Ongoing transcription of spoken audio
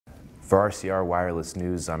For RCR Wireless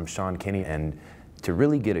News, I'm Sean Kinney, and to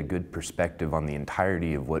really get a good perspective on the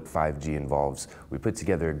entirety of what 5G involves, we put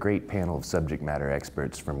together a great panel of subject matter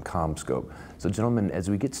experts from Commscope. So gentlemen, as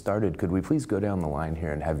we get started, could we please go down the line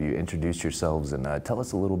here and have you introduce yourselves and tell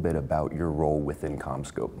us a little bit about your role within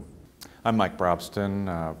Commscope? I'm Mike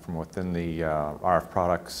Brobston from within the RF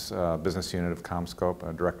Products business unit of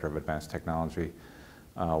Commscope, Director of Advanced Technology,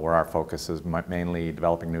 where our focus is mainly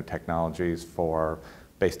developing new technologies for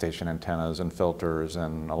base station antennas and filters,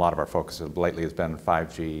 and a lot of our focus lately has been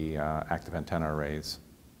 5G active antenna arrays.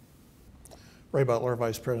 Ray Butler,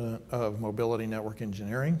 Vice President of Mobility Network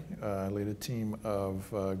Engineering. I lead a team of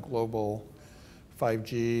global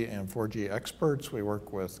 5G and 4G experts. We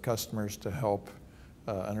work with customers to help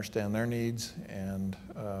understand their needs and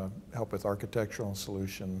help with architectural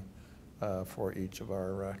solution for each of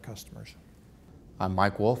our customers. I'm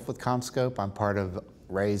Mike Wolf with Commscope. I'm part of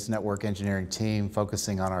Ray's network engineering team,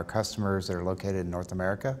 focusing on our customers that are located in North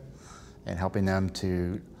America and helping them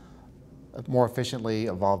to more efficiently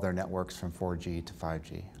evolve their networks from 4G to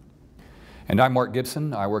 5G. And I'm Mark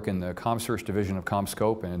Gibson. I work in the CommSearch division of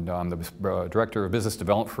Commscope, and I'm the Director of Business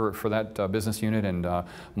Development for that business unit. And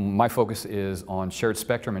my focus is on shared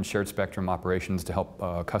spectrum and shared spectrum operations to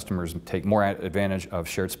help customers take more advantage of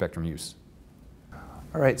shared spectrum use.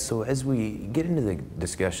 All right, so as we get into the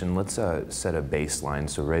discussion, let's set a baseline.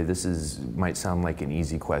 So Ray, this might sound like an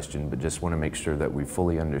easy question, but just want to make sure that we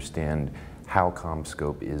fully understand how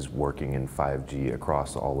Commscope is working in 5G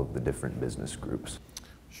across all of the different business groups.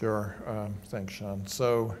 Sure, thanks Sean.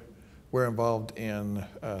 So we're involved in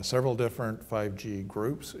several different 5G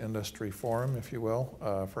groups, industry forum if you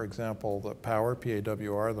will. For example, the POWR,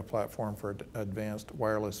 PAWR, the Platform for Advanced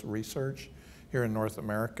Wireless Research, here in North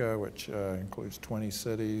America, which includes 20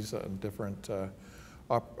 cities and different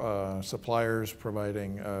suppliers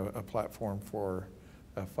providing a platform for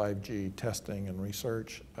 5G testing and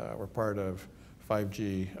research. We're part of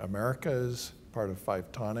 5G Americas, part of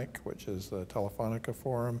 5Tonic, which is the Telefonica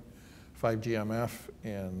Forum, 5GMF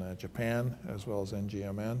in Japan, as well as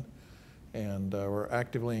NGMN. And we're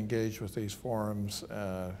actively engaged with these forums,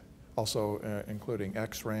 also including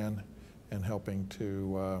XRAN, and helping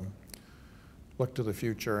to look to the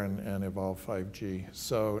future and evolve 5G.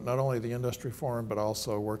 So not only the industry forum, but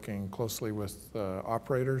also working closely with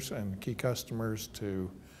operators and key customers to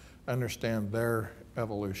understand their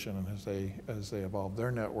evolution as they evolve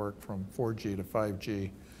their network from 4G to 5G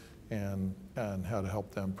and how to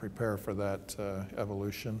help them prepare for that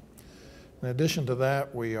evolution. In addition to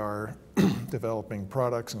that, we are developing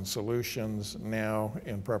products and solutions now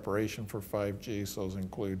in preparation for 5G. So those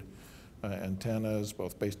include antennas,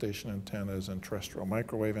 both base station antennas and terrestrial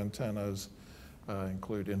microwave antennas,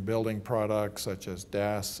 include in-building products such as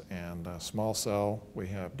DAS and small cell. We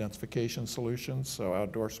have densification solutions, so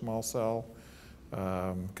outdoor small cell,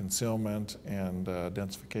 concealment and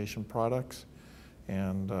densification products,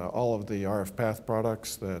 and all of the RF path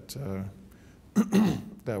products that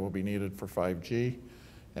that will be needed for 5G.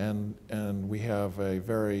 And we have a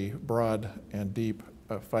very broad and deep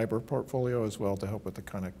fiber portfolio as well to help with the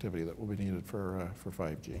connectivity that will be needed for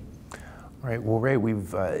 5G. All right, well Ray,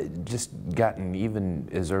 we've just gotten, even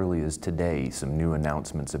as early as today, some new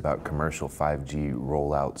announcements about commercial 5G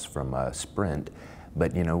rollouts from Sprint.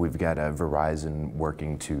 But you know, we've got Verizon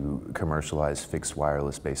working to commercialize fixed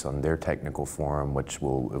wireless based on their technical forum, which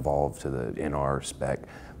will evolve to the NR spec.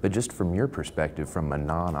 But just from your perspective, from a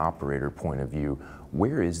non-operator point of view,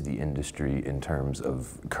 where is the industry in terms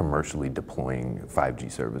of commercially deploying 5G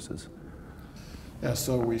services? Yeah,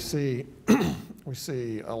 so we see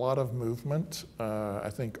a lot of movement. I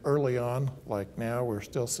think early on, like now, we're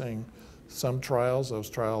still seeing some trials. Those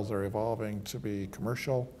trials are evolving to be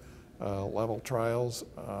commercial level trials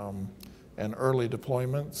and early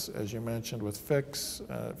deployments, as you mentioned, with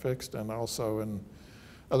fixed, and also in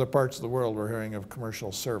other parts of the world we're hearing of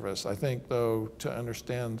commercial service. I think, though, to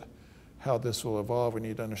understand how this will evolve, we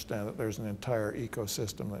need to understand that there's an entire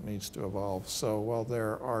ecosystem that needs to evolve. So while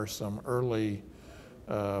there are some early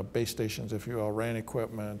base stations, if you will, RAN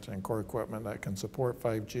equipment and core equipment that can support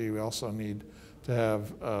 5G, we also need to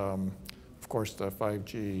have, of course, the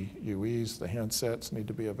 5G UEs, the handsets need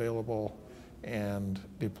to be available and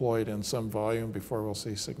deployed in some volume before we'll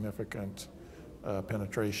see significant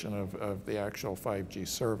penetration of the actual 5G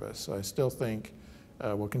service. So I still think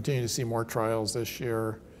we'll continue to see more trials this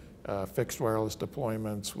year. Fixed wireless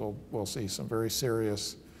deployments, we'll see some very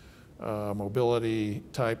serious mobility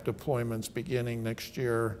type deployments beginning next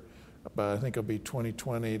year, but I think it'll be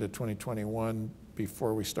 2020 to 2021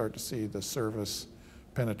 before we start to see the service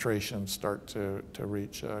penetration start to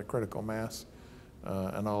reach critical mass.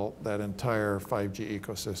 and all that entire 5G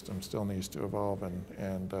ecosystem still needs to evolve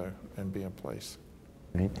and be in place.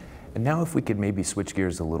 Right. And now if we could maybe switch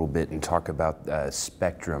gears a little bit and talk about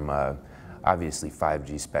spectrum. Obviously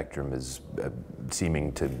 5G spectrum is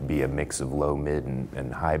seeming to be a mix of low, mid,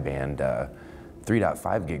 and high band.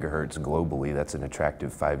 3.5 gigahertz globally, that's an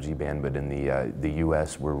attractive 5G band, but in the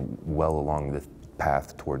US we're well along the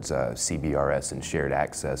path towards CBRS and shared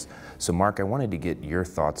access. So Mark, I wanted to get your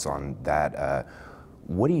thoughts on that.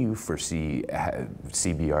 What do you foresee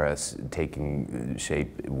CBRS taking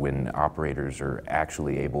shape when operators are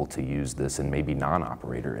actually able to use this, and maybe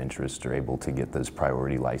non-operator interests are able to get those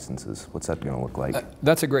priority licenses? What's that going to look like?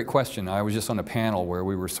 That's a great question. I was just on a panel where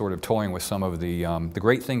we were sort of toying with some of the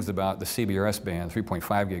great things about the CBRS band,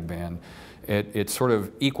 3.5 gig band. It sort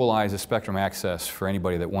of equalizes spectrum access for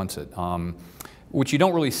anybody that wants it. Which you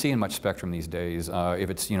don't really see in much spectrum these days, if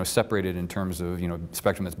it's separated in terms of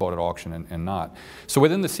spectrum that's bought at auction and not. So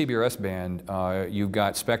within the CBRS band, you've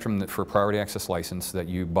got spectrum that for priority access license that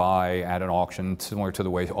you buy at an auction, similar to the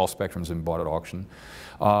way all spectrum's been bought at auction.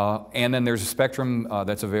 And then there's a spectrum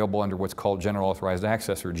that's available under what's called General Authorized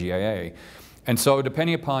Access, or GAA. And so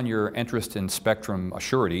depending upon your interest in spectrum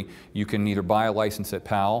surety, you can either buy a license at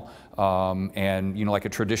PAL, and like a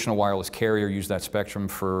traditional wireless carrier, use that spectrum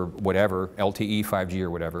for whatever, LTE, 5G,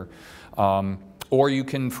 or whatever. Or you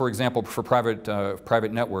can, for example, for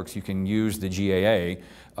private networks, you can use the GAA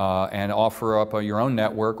and offer up your own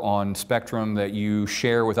network on spectrum that you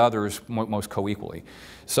share with others most co-equally.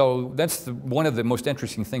 So that's one of the most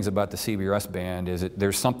interesting things about the CBRS band, is that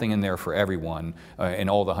there's something in there for everyone in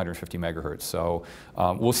all the 150 megahertz. So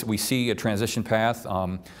we see a transition path.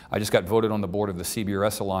 I just got voted on the board of the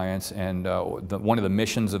CBRS Alliance, and one of the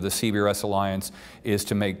missions of the CBRS Alliance is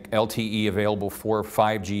to make LTE available for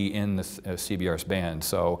 5G in the CBRS band.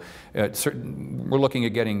 So we're looking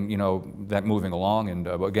at getting that moving along, and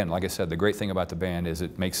again, like I said, the great thing about the band is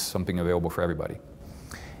it makes something available for everybody.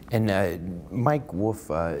 And Mike Wolf,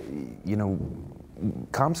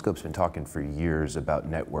 Commscope's been talking for years about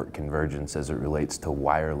network convergence as it relates to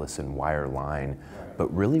wireless and wireline,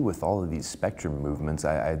 but really with all of these spectrum movements,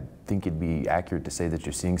 I think it'd be accurate to say that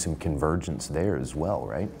you're seeing some convergence there as well,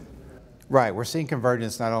 right? Right, we're seeing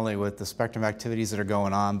convergence not only with the spectrum activities that are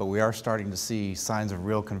going on, but we are starting to see signs of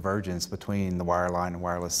real convergence between the wireline and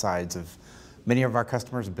wireless sides of many of our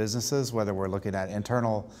customers' businesses, whether we're looking at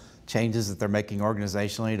internal changes that they're making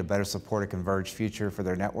organizationally to better support a converged future for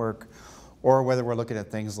their network, or whether we're looking at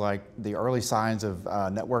things like the early signs of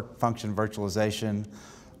network function virtualization,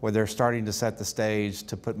 where they're starting to set the stage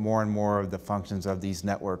to put more and more of the functions of these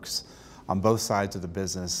networks on both sides of the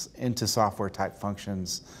business into software type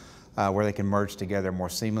functions, where they can merge together more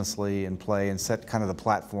seamlessly and play and set kind of the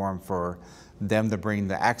platform for them to bring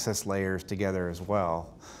the access layers together as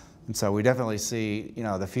well. And so we definitely see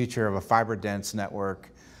the future of a fiber dense network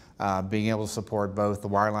being able to support both the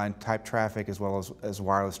wireline type traffic as well as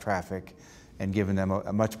wireless traffic, and giving them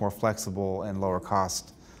a much more flexible and lower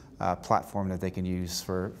cost platform that they can use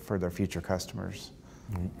for their future customers.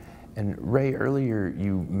 Mm-hmm. And Ray, earlier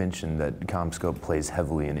you mentioned that Commscope plays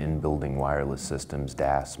heavily in building wireless systems,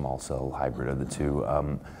 DAS, small cell, hybrid are the two.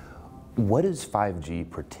 What does 5G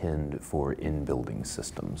portend for in-building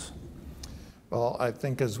systems? Well, I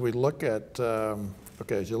think as we look at,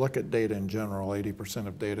 as you look at data in general, 80%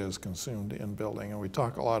 of data is consumed in building, and we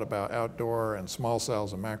talk a lot about outdoor and small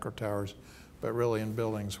cells and macro towers, but really in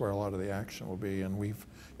buildings where a lot of the action will be. And we've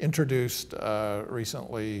introduced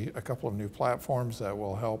recently a couple of new platforms that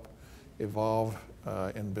will help evolve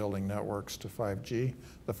in building networks to 5G.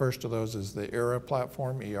 The first of those is the ERA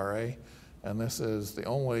platform, ERA, and this is the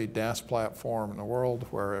only DAS platform in the world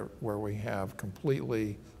where we have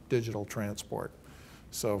completely digital transport.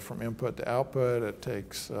 So from input to output, it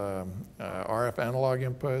takes RF analog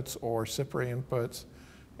inputs or CPRI inputs,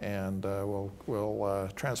 and we'll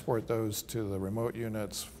transport those to the remote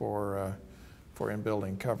units for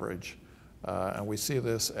in-building coverage. And we see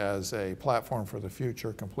this as a platform for the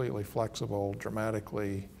future, completely flexible,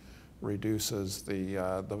 dramatically reduces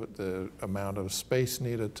the amount of space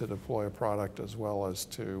needed to deploy a product, as well as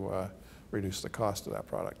to reduce the cost of that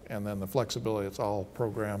product. And then the flexibility, it's all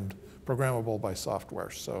programmable by software.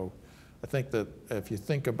 So I think that if you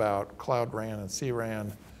think about Cloud RAN and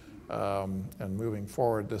C-RAN and moving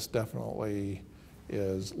forward, this definitely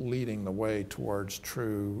is leading the way towards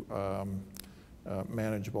true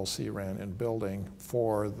manageable C-RAN in building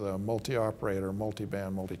for the multi-operator,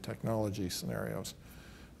 multi-band, multi-technology scenarios.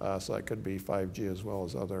 So that could be 5G as well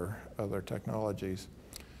as other technologies.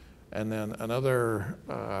 And then another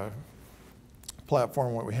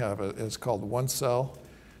platform what we have is called OneCell,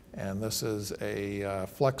 And this is a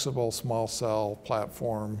flexible small cell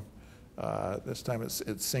platform. This time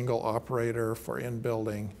it's single operator for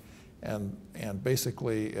in-building, and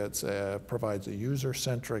basically it provides a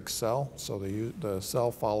user-centric cell. So the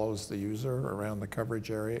cell follows the user around the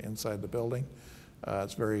coverage area inside the building.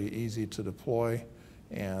 It's very easy to deploy,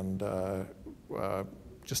 and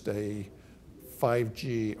just a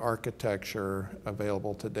 5G architecture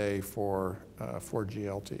available today for 4G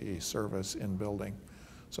LTE service in building.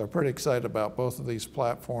 So I'm pretty excited about both of these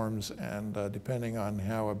platforms, and depending on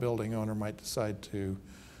how a building owner might decide to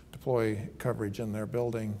deploy coverage in their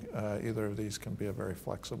building, either of these can be a very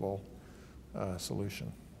flexible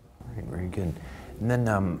solution. All right, very good. And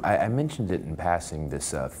then I mentioned it in passing,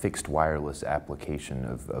 this fixed wireless application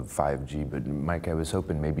of 5G, but Mike, I was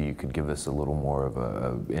hoping maybe you could give us a little more of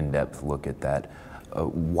an in-depth look at that.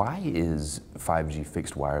 Why is 5G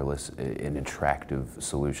fixed wireless an attractive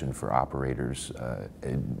solution for operators?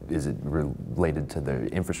 Is it related to the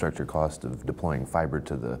infrastructure cost of deploying fiber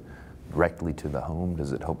directly to the home?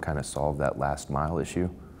 Does it help kind of solve that last mile issue?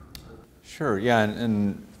 Sure, yeah,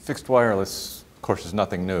 and fixed wireless, of course, is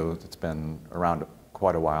nothing new. It's been around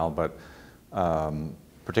quite a while, but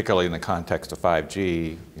particularly in the context of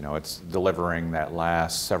 5G, it's delivering that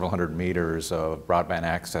last several hundred meters of broadband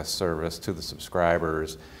access service to the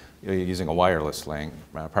subscribers using a wireless link,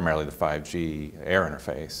 primarily the 5G air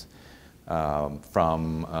interface,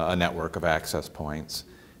 from a network of access points,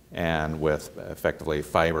 and with effectively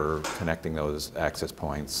fiber connecting those access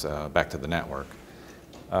points back to the network.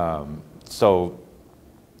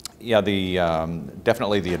 Yeah,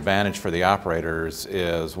 definitely the advantage for the operators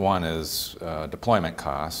is, one is deployment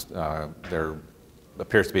cost. There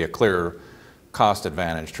appears to be a clear cost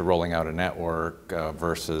advantage to rolling out a network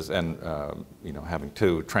versus having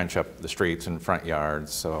to trench up the streets and front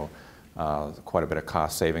yards. So quite a bit of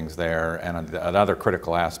cost savings there. And another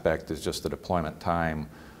critical aspect is just the deployment time,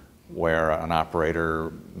 where an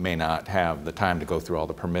operator may not have the time to go through all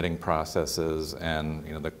the permitting processes and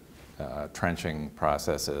the trenching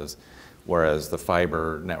processes, whereas the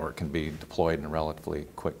fiber network can be deployed in a relatively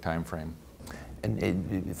quick time frame.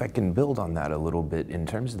 And if I can build on that a little bit, in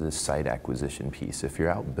terms of the site acquisition piece, if you're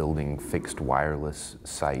out building fixed wireless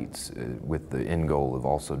sites with the end goal of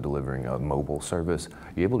also delivering a mobile service,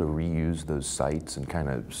 are you able to reuse those sites and kind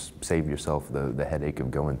of save yourself the headache of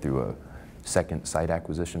going through a second site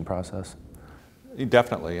acquisition process?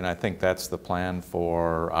 Definitely, and I think that's the plan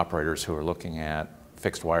for operators who are looking at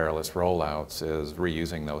fixed wireless rollouts, is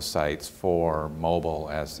reusing those sites for mobile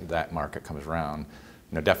as that market comes around.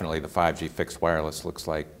 Definitely the 5G fixed wireless looks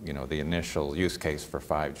like the initial use case for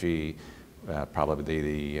 5G, probably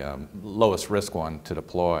the lowest risk one to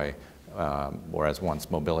deploy, whereas once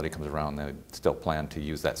mobility comes around, they still plan to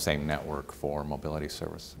use that same network for mobility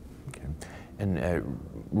service. Okay. And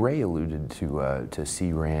Ray alluded to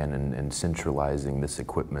C-RAN and centralizing this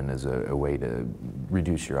equipment as a way to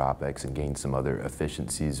reduce your OpEx and gain some other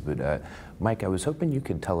efficiencies. But Mike, I was hoping you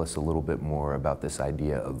could tell us a little bit more about this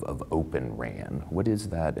idea of Open RAN. What is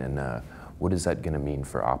that, and what is that going to mean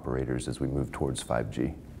for operators as we move towards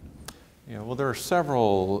 5G? Yeah, well, there are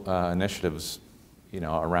several initiatives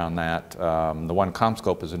around that. The one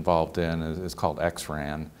Commscope is involved in is called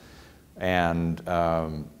XRAN. And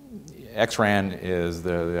XRAN is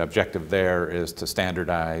the objective there is to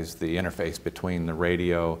standardize the interface between the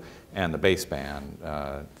radio and the baseband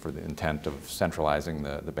for the intent of centralizing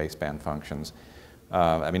the baseband functions.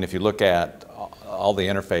 I mean, if you look at all the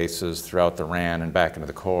interfaces throughout the RAN and back into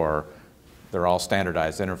the core, they're all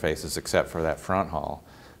standardized interfaces except for that front haul.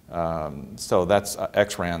 So that's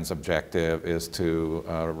XRAN's objective, is to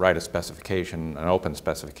write a specification, an open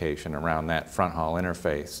specification around that front haul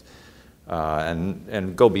interface.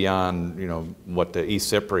 And go beyond, what the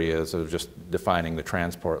eCPRI is of just defining the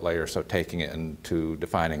transport layer, so taking it into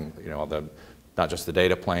defining, not just the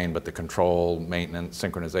data plane, but the control, maintenance,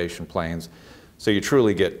 synchronization planes. So you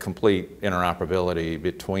truly get complete interoperability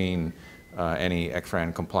between any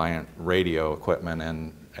XRAN compliant radio equipment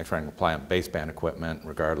and XRAN compliant baseband equipment,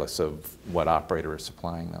 regardless of what operator is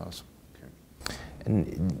supplying those.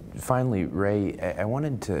 And finally, Ray, I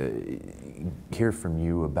wanted to hear from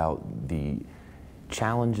you about the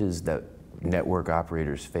challenges that network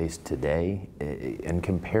operators face today and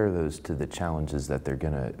compare those to the challenges that they're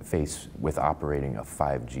going to face with operating a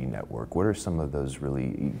 5G network. What are some of those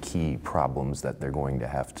really key problems that they're going to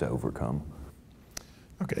have to overcome?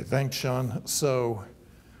 Okay, thanks, Sean. So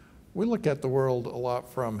we look at the world a lot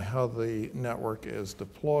from how the network is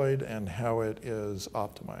deployed and how it is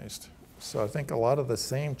optimized. So I think a lot of the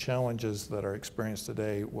same challenges that are experienced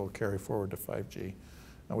today will carry forward to 5G.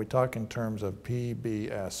 And we talk in terms of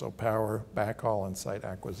PBS, so power, backhaul, and site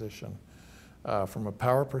acquisition. From a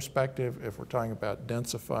power perspective, if we're talking about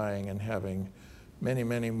densifying and having many,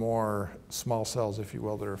 many more small cells, if you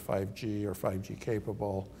will, that are 5G or 5G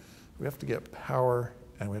capable, we have to get power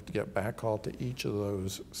and we have to get backhaul to each of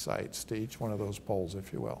those sites, to each one of those poles,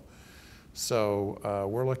 if you will. So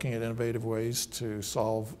we're looking at innovative ways to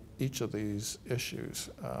solve each of these issues.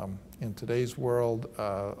 In today's world,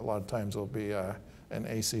 a lot of times there'll be an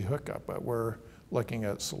AC hookup, but we're looking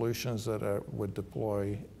at solutions that would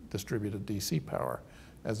deploy distributed DC power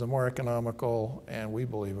as a more economical and we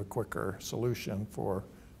believe a quicker solution for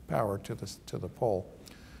power to the pole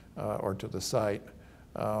or to the site.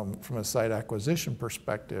 From a site acquisition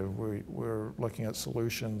perspective, we're looking at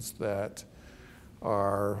solutions that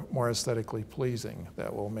are more aesthetically pleasing,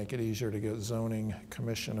 that will make it easier to get zoning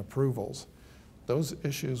commission approvals. Those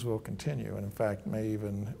issues will continue and in fact may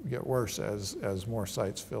even get worse as more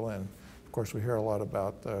sites fill in. Of course, we hear a lot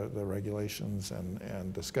about the regulations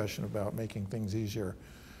and discussion about making things easier,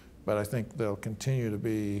 but I think they'll continue to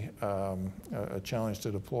be a challenge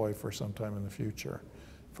to deploy for some time in the future.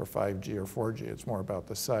 For 5G or 4G, it's more about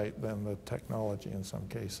the site than the technology in some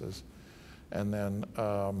cases. And then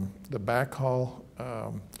the backhaul,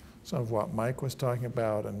 some of what Mike was talking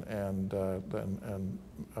about and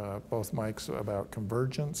both Mike's about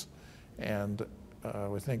convergence, and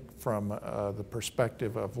we think from the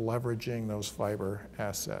perspective of leveraging those fiber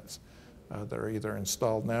assets that are either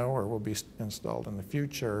installed now or will be installed in the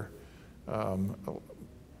future.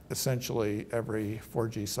 Essentially, every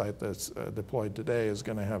 4G site that's deployed today is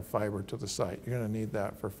going to have fiber to the site. You're going to need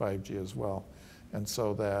that for 5G as well. And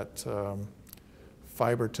so that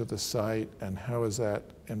fiber to the site and how is that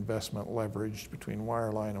investment leveraged between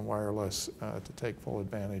wireline and wireless to take full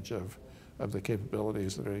advantage of the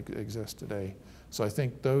capabilities that exist today. So I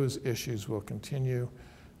think those issues will continue.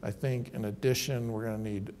 I think in addition, we're going to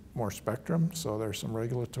need more spectrum. So there's some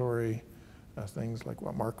regulatory things like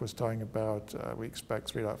what Mark was talking about. We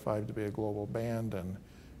expect 3.5 to be a global band, and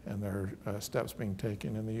there are steps being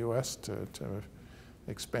taken in the US to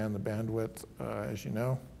expand the bandwidth, as you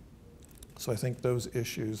know. So I think those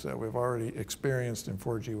issues that we've already experienced in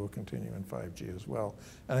 4G will continue in 5G as well.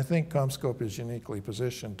 And I think Commscope is uniquely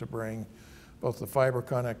positioned to bring both the fiber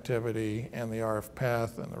connectivity and the RF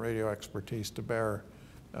path and the radio expertise to bear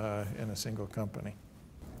in a single company.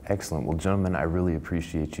 Excellent. Well, gentlemen, I really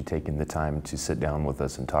appreciate you taking the time to sit down with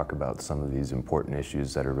us and talk about some of these important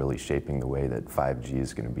issues that are really shaping the way that 5G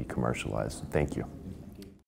is going to be commercialized. Thank you.